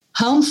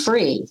home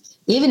free,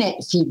 even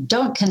if you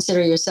don't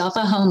consider yourself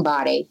a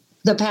homebody,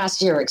 the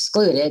past year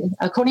excluded.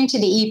 According to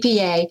the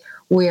EPA,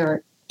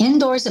 we're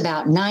indoors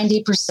about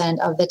 90%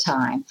 of the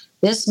time.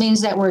 This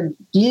means that we're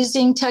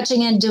using,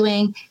 touching, and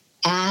doing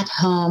at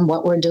home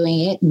what we're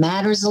doing. It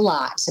matters a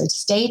lot. So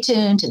stay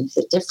tuned to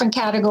the different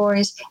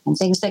categories and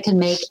things that can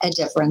make a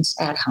difference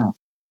at home.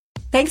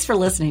 Thanks for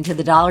listening to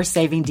the Dollar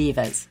Saving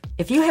Divas.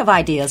 If you have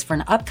ideas for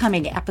an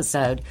upcoming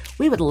episode,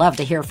 we would love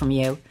to hear from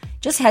you.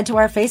 Just head to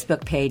our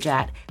Facebook page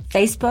at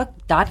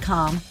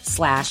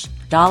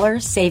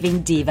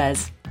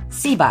facebook.com/dollarsavingdivas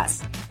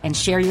CBUS and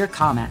share your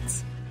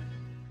comments.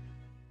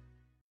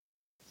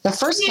 The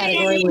first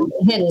category we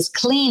hit is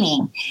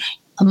cleaning.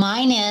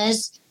 Mine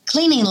is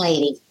cleaning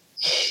lady.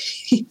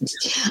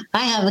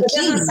 I have a It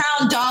doesn't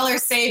sound dollar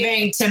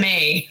saving to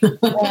me.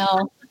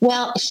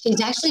 Well,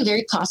 she's actually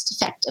very cost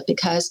effective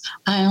because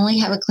I only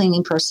have a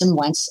cleaning person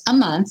once a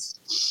month.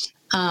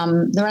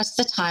 The rest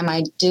of the time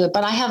I do it.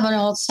 But I have an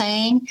old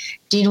saying.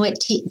 Do you know what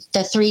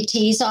the 3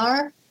 T's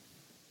are?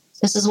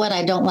 This is what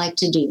I don't like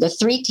to do. The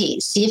 3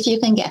 T's. See if you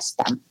can guess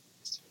them.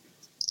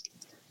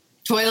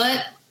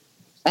 Toilet.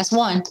 That's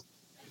one.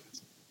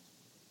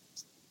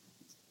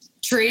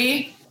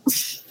 Tree.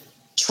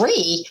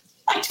 Tree?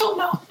 I don't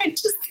know.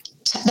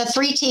 The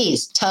 3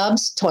 T's.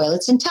 Tubs,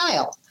 toilets, and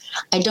tile.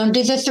 I don't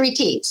do the 3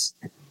 T's.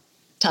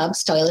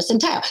 Tubs, toilets,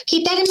 and tile.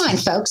 Keep that in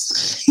mind,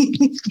 folks.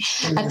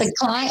 At the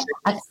client,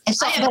 I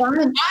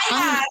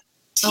have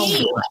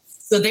T's.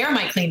 So they're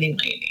my cleaning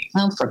lady.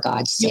 Oh, for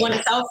God's sake. You want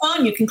a cell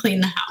phone? You can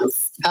clean the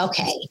house.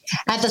 Okay.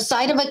 At the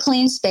site of a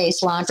clean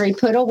space, laundry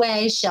put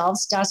away,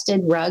 shelves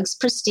dusted, rugs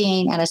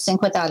pristine, and a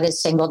sink without a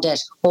single dish.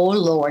 Oh,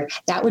 Lord,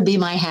 that would be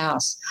my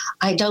house.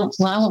 I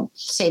won't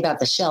say about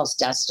the shelves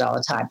dusted all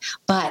the time,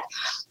 but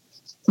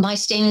my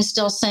stainless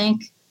steel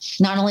sink,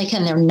 not only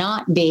can there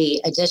not be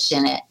a dish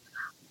in it,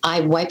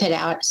 I wipe it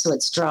out so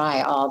it's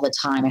dry all the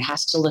time. It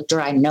has to look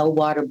dry, no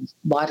water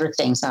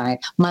things on it.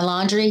 My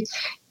laundry,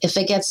 if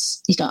it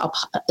gets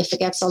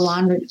a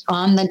laundry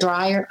on the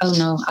dryer, oh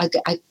no, I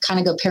kind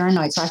of go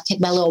paranoid. So I take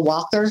my little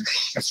walker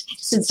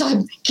since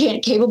I'm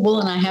capable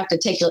and I have to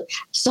take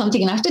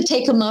something and I have to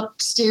take them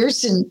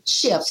upstairs in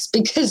shifts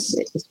because,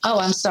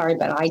 I'm sorry,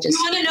 but I just.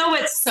 You want to know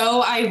what's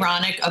so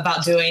ironic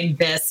about doing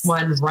this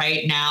one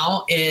right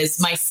now is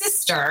my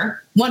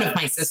sister, one of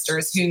my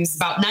sisters, who's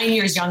about 9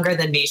 years younger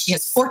than me. She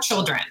has 4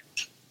 children,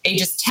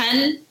 ages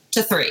 10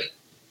 to 3.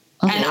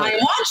 And I'm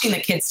watching the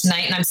kids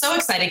tonight, and I'm so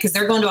excited because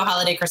they're going to a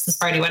holiday Christmas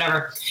party,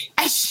 whatever.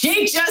 And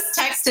she just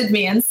texted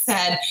me and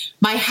said,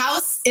 "My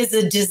house is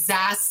a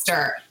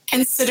disaster.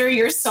 Consider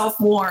yourself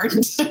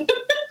warned."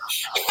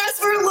 As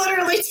we're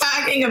literally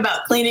talking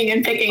about cleaning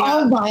and picking up.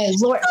 Oh, my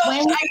Lord. So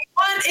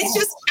it's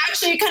just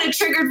actually kind of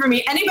triggered for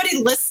me.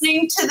 Anybody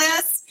listening to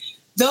this,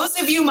 those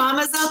of you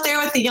mamas out there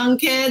with the young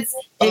kids,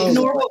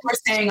 ignore what we're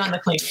saying on the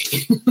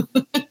cleaning.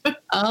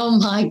 Oh,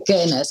 my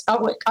goodness.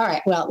 Oh, all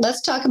right. Well,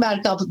 let's talk about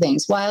a couple of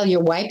things. While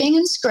you're wiping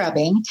and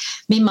scrubbing,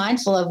 be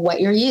mindful of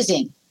what you're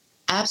using.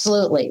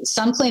 Absolutely.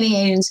 Some cleaning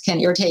agents can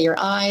irritate your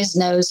eyes,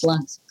 nose,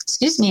 lungs,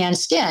 and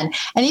skin,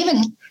 and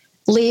even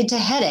lead to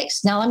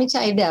headaches. Now, let me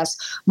tell you this.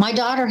 My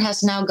daughter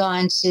has now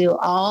gone to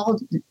all,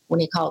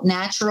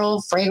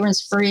 natural,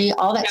 fragrance-free,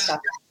 all that stuff.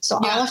 So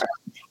all of her,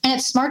 and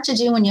it's smart to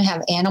do when you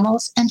have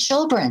animals and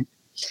children.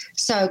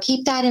 So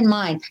keep that in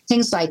mind.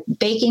 Things like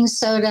baking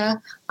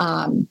soda,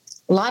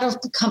 a lot of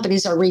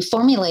companies are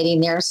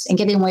reformulating theirs and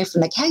getting away from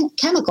the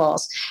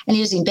chemicals and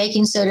using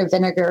baking soda,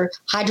 vinegar,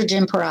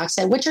 hydrogen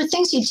peroxide, which are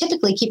things you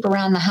typically keep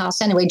around the house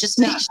anyway. Just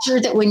make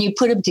sure that when you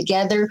put them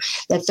together,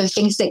 that they're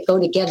things that go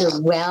together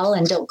well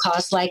and don't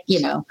cause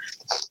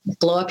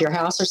blow up your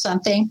house or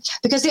something.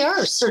 Because there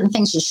are certain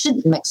things you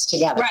shouldn't mix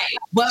together. Right.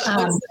 What's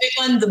the big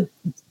one? The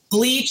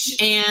bleach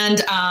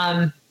and...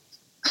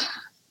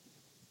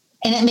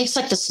 And it makes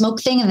like the smoke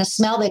thing and the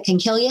smell that can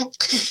kill you.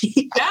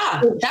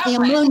 Yeah, the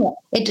ammonia.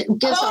 It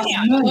gives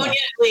ammonia,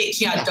 bleach.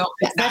 Yeah, don't.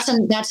 That's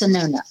a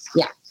no-no.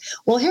 Yeah.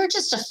 Well, here are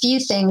just a few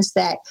things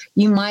that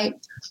you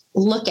might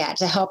look at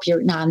to help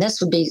and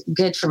this would be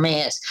good for me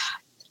is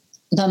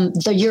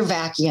your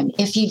vacuum.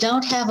 If you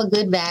don't have a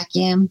good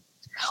vacuum,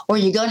 or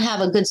you're going to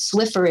have a good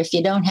Swiffer if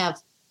you don't have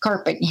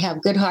carpet and you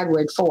have good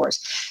hardwood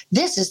floors.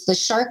 This is the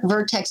Shark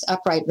Vertex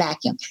Upright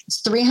Vacuum.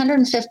 It's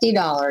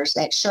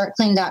 $350 at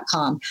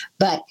sharkclean.com,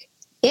 but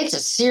it's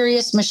a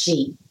serious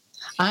machine.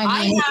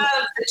 I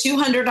have the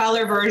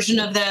 $200 version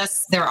of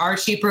this. There are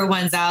cheaper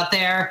ones out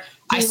there.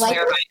 I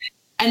swear by it.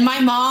 And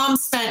my mom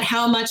spent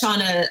how much on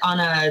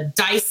a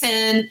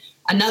Dyson?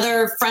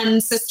 Another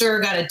friend, sister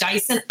got a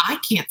Dyson. I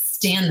can't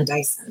stand the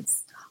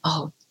Dysons.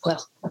 Oh,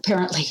 well,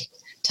 apparently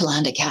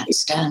Tolanda can't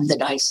stand the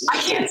Dyson. I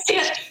can't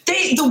stand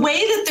the way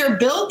that they're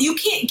built. You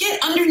can't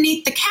get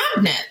underneath the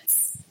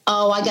cabinets.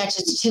 Oh, I got you.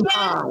 It's too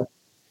high.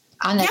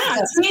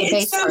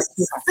 It's so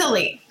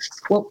silly.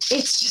 Well,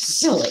 it's just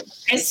silly.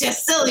 It's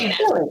just silliness.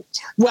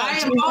 Well, I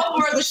am all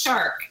for the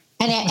Shark.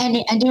 And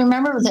do you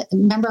remember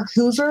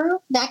Hoover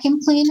vacuum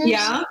cleaners?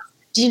 Yeah.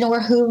 Do you know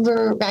where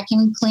Hoover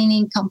vacuum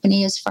cleaning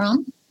company is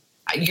from?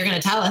 You're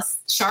going to tell us.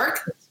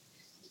 Shark?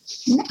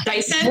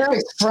 Dyson? Where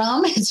it's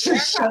from? It's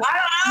from,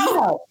 I don't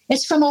know. no,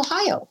 it's from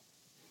Ohio.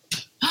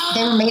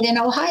 They were made in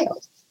Ohio.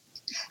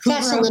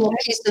 That's a little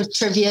piece of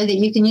trivia that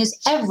you can use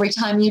every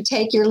time you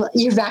take your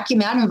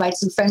vacuum out and invite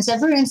some friends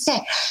over and say,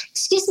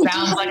 excuse me.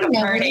 Sounds like a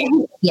party.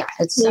 Yeah.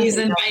 Please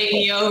invite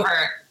me over.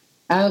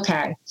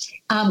 Okay.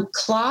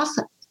 Cloth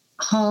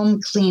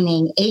home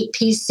cleaning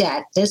 8-piece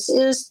set. This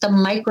is the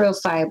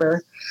microfiber.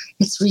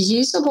 It's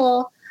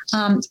reusable.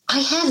 I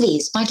have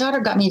these. My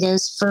daughter got me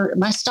those for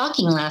my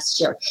stocking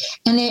last year.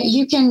 And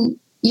you can,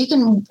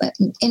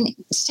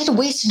 instead of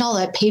wasting all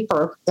that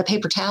paper, the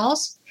paper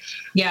towels,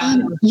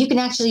 you can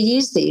actually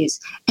use these,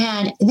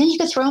 and then you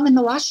can throw them in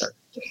the washer.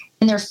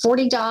 And they're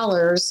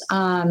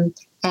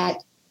 $40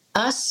 at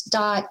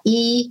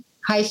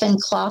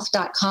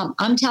us.e-cloth.com.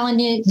 I'm telling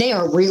you, they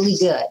are really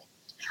good.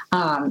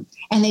 And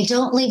they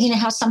don't leave,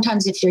 how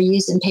sometimes if you're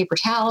using paper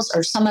towels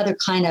or some other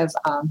kind of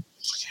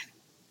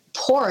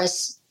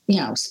porous,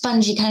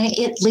 spongy kind of,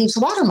 it leaves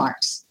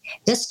watermarks.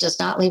 This does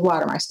not leave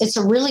watermarks. It's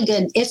a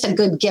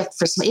good gift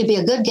for somebody. It'd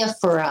be a good gift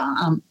for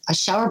a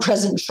shower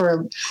present for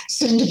a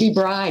soon-to-be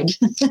bride.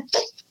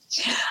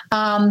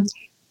 Or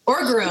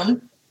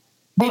groom.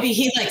 Maybe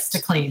he likes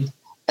to clean.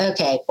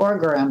 Okay, or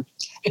groom.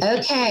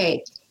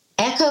 Okay,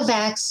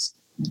 Ecovacs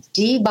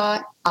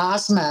D-Bot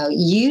Osmo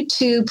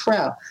U2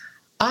 Pro.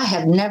 I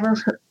have never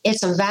heard.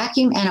 It's a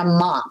vacuum and a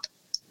mop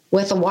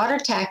with a water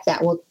tank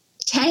that will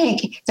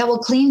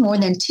clean more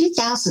than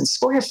 2,000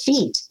 square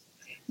feet.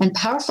 And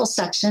powerful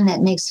suction that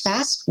makes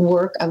fast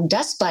work of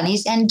dust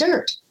bunnies and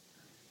dirt,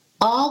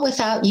 all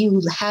without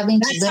you having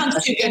to. That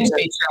sounds too good to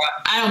be true.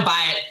 I don't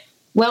buy it.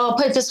 Well, I'll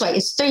put it this way: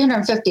 it's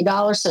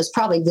 $350, so it's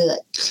probably good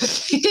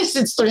because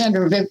it's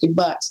 $350.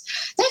 That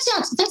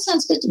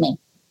sounds good to me.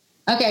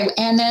 Okay,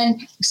 and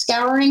then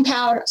scouring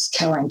pads,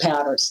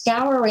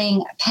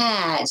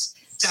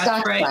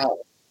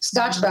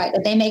 Scotch-Brite.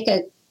 They make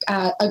a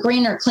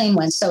green or clean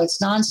one, so it's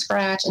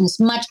non-scratch and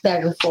it's much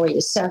better for you.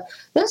 So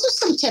those are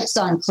some tips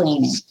on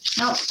cleaning.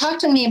 Now, talk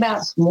to me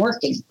about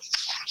working,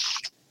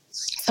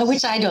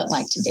 which I don't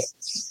like to do.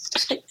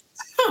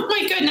 Oh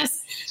my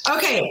goodness.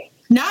 Okay,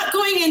 not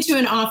going into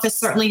an office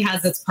certainly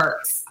has its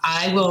perks.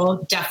 I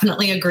will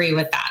definitely agree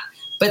with that.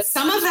 But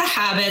some of the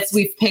habits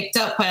we've picked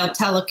up while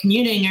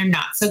telecommuting are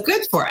not so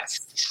good for us.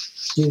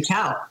 Do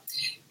tell.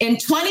 In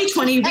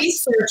 2020,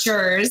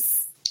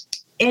 researchers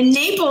in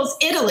Naples,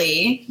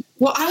 Italy,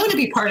 well, I want to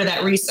be part of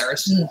that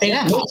research. And me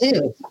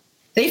too.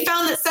 They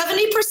found that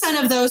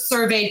 70% of those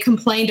surveyed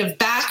complained of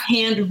back,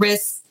 hand,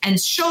 wrist,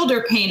 and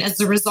shoulder pain as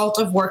a result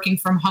of working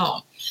from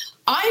home.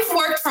 I've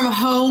worked from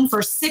home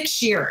for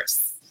 6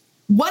 years.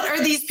 What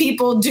are these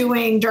people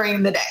doing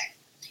during the day?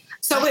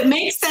 So it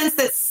makes sense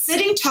that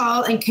sitting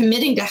tall and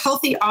committing to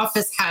healthy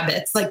office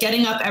habits, like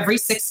getting up every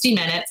 60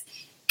 minutes,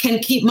 can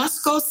keep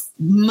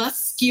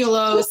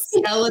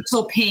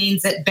musculoskeletal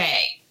pains at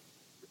bay.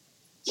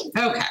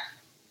 Okay.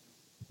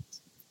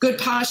 Good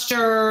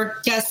posture,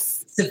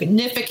 yes,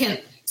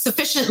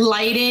 sufficient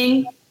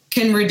lighting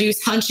can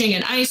reduce hunching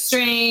and eye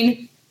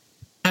strain.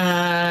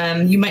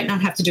 You might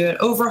not have to do an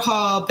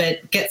overhaul,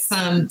 but get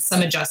some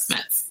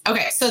adjustments.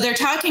 Okay, so they're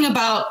talking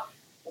about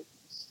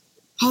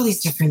all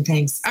these different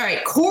things. All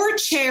right, core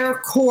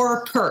chair,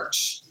 core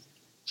perch,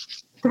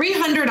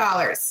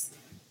 $300.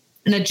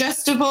 An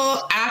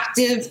adjustable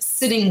active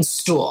sitting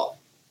stool.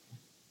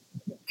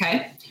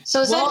 Okay.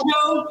 So is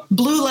Waldo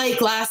blue light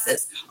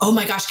glasses. Oh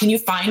my gosh, can you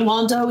find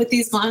Waldo with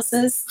these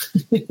glasses?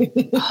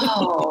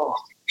 Oh.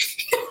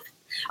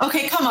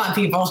 Okay, come on,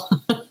 people.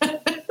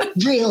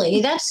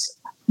 Really? That's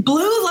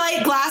blue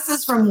light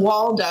glasses from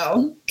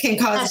Waldo can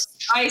cause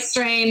eye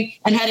strain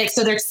and headaches.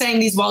 So they're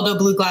saying these Waldo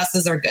blue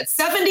glasses are good.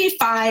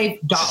 $75.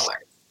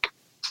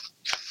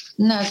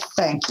 No,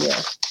 thank you.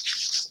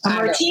 A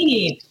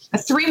martini.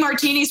 3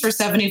 martinis for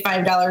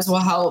 $75 will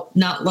help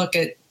not look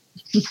at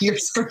your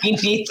screen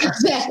either.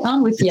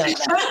 I'm with you.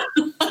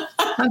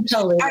 I'm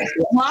totally with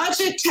you.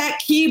 Logitech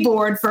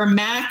keyboard for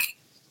Mac.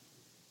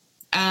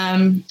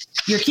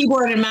 Your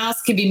keyboard and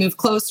mouse can be moved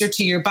closer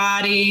to your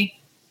body.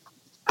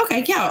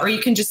 Okay, yeah. Or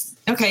you can just,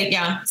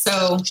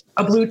 so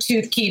a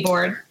Bluetooth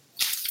keyboard.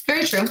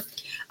 Very true.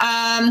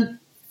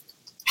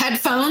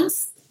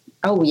 Headphones.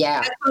 Oh,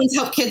 yeah. Headphones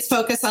help kids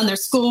focus on their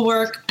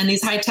schoolwork, and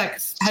these high-tech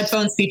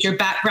headphones feature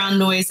background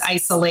noise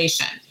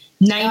isolation.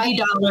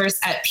 $90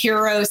 at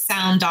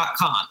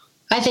purosound.com.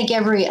 I think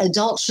every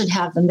adult should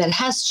have them that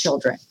has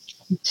children.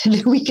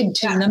 We can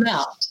tune them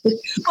out.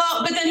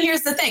 Well, but then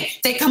here's the thing.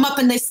 They come up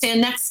and they stand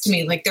next to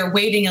me like they're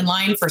waiting in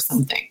line for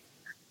something.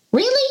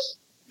 Really?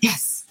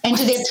 Yes. And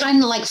do they have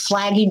time to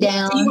flag you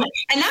down?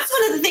 And that's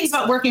one of the things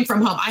about working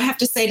from home. I have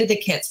to say to the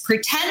kids,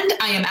 pretend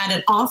I am at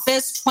an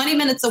office 20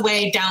 minutes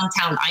away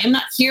downtown. I am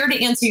not here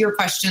to answer your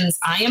questions.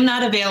 I am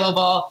not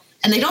available.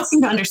 And they don't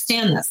seem to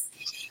understand this.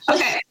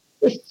 Okay.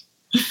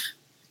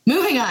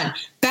 Moving on.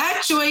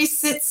 Backjoy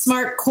Sit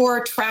Smart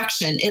Core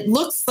Traction. It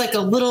looks like a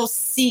little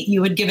seat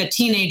you would give a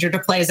teenager to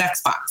play his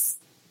Xbox.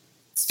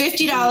 It's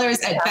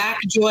 $50 at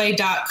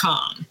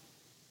backjoy.com.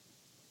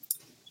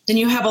 Then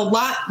you have a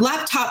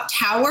laptop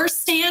tower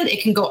stand.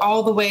 It can go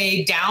all the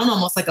way down,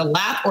 almost like a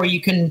lap, or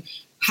you can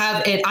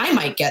have it. I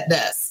might get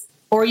this.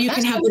 Or you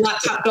can have the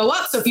laptop go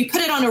up. So if you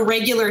put it on a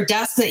regular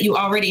desk that you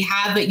already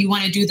have, but you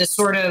want to do the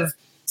sort of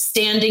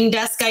standing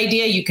desk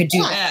idea, you could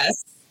do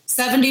this.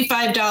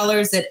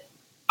 $75 at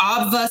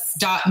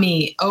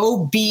obvus.me.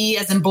 O-B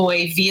as in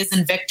boy, V as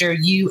in Victor,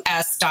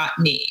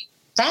 US.me.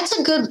 That's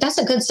a good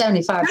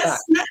 $75.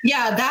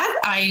 That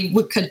I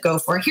could go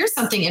for. Here's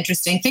something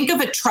interesting. Think of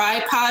a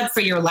tripod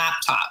for your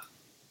laptop.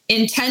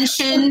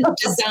 Intention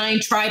Design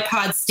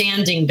Tripod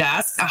Standing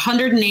Desk,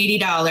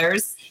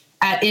 $180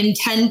 at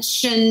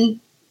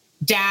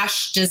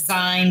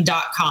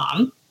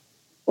intention-design.com.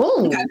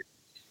 Oh, okay.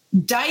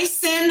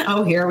 Dyson.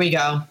 Oh, here we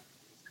go.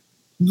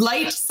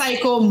 Light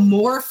Cycle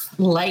Morph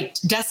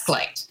Light Desk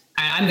Light.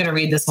 I'm going to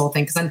read this whole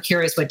thing because I'm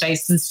curious what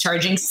Dyson's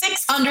charging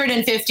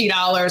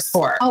 $650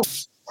 for. Oh,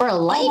 for a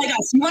light? Oh my gosh.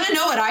 You want to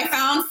know what I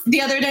found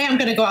the other day? I'm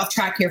going to go off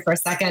track here for a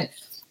second.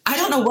 I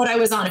don't know what I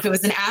was on, if it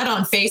was an ad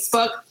on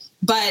Facebook,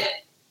 but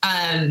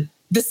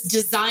this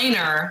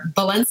designer,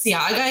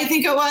 Balenciaga, I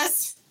think it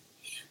was,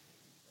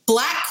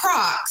 black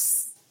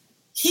Crocs,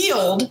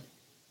 heeled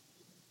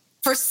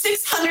for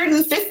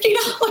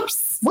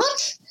 $650.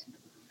 What?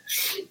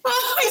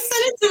 Oh, I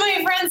sent it to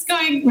my friends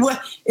going,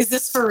 what is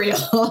this for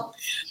real?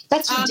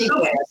 That's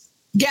ridiculous. Okay.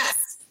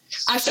 Yes.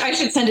 I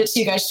should send it to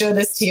you guys, show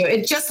this to you.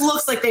 It just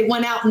looks like they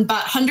went out and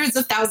bought hundreds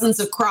of thousands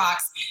of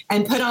Crocs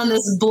and put on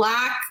this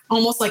black,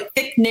 almost like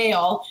thick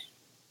nail,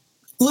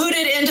 glued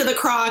it into the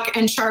Croc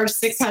and charged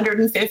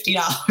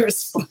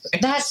 $650 for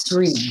it. That's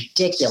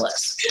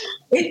ridiculous.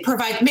 It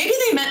provides, maybe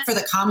they meant for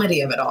the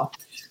comedy of it all.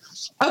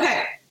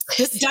 Okay.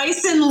 This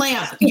Dyson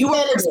lamp, you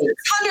are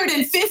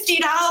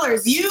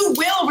 $650. You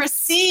will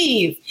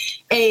receive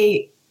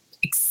a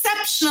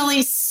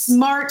exceptionally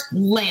smart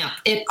lamp.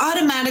 It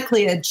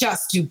automatically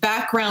adjusts to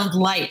background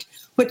light,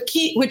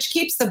 which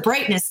keeps the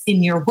brightness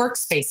in your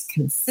workspace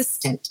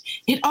consistent.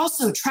 It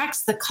also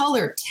tracks the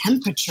color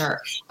temperature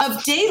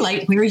of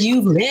daylight where you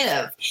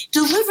live,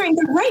 delivering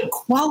the right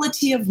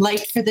quality of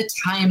light for the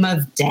time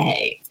of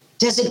day.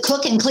 Does it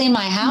cook and clean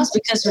my house?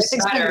 Because for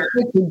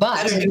 $650,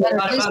 better do a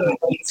lot of other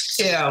things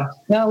too.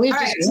 No, we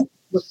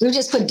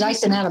just put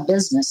Dyson out of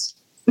business.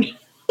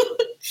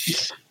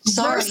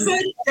 Sorry.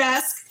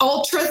 VersaDesk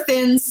Ultra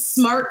Thin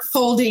Smart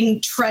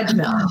Folding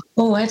Treadmill.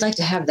 Oh, I'd like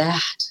to have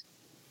that.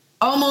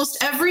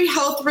 Almost every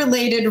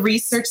health-related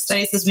research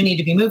study says we need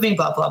to be moving,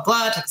 blah, blah,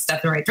 blah, take a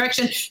step in the right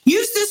direction.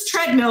 Use this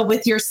treadmill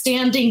with your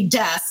standing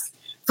desk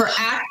for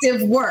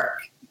active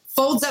work.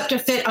 Folds up to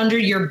fit under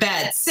your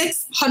bed.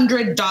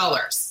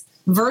 $600.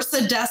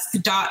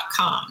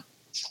 VersaDesk.com.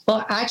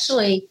 Well,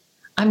 actually,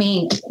 I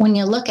mean, when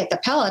you look at the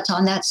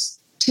Peloton, that's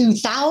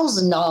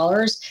 $2,000.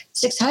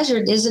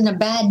 $600 isn't a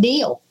bad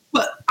deal.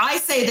 But I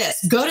say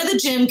this, go to the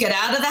gym, get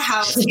out of the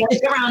house,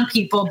 get around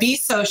people, be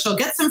social,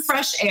 get some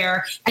fresh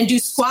air, and do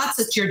squats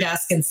at your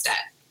desk instead.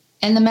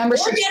 And the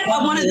membership. Or get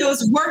one of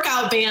those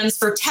workout bands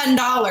for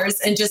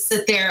 $10 and just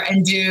sit there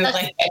and do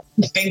like a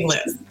big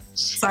lift.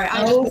 Sorry,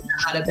 I'm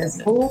out of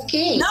business.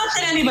 Okay. Not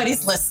that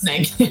anybody's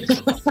listening.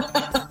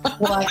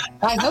 Well,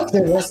 I hope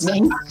they're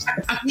listening.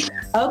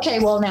 Okay,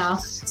 well now,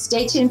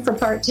 stay tuned for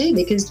part 2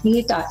 because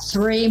we've got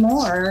 3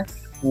 more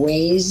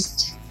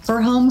ways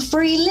for home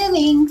free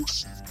living.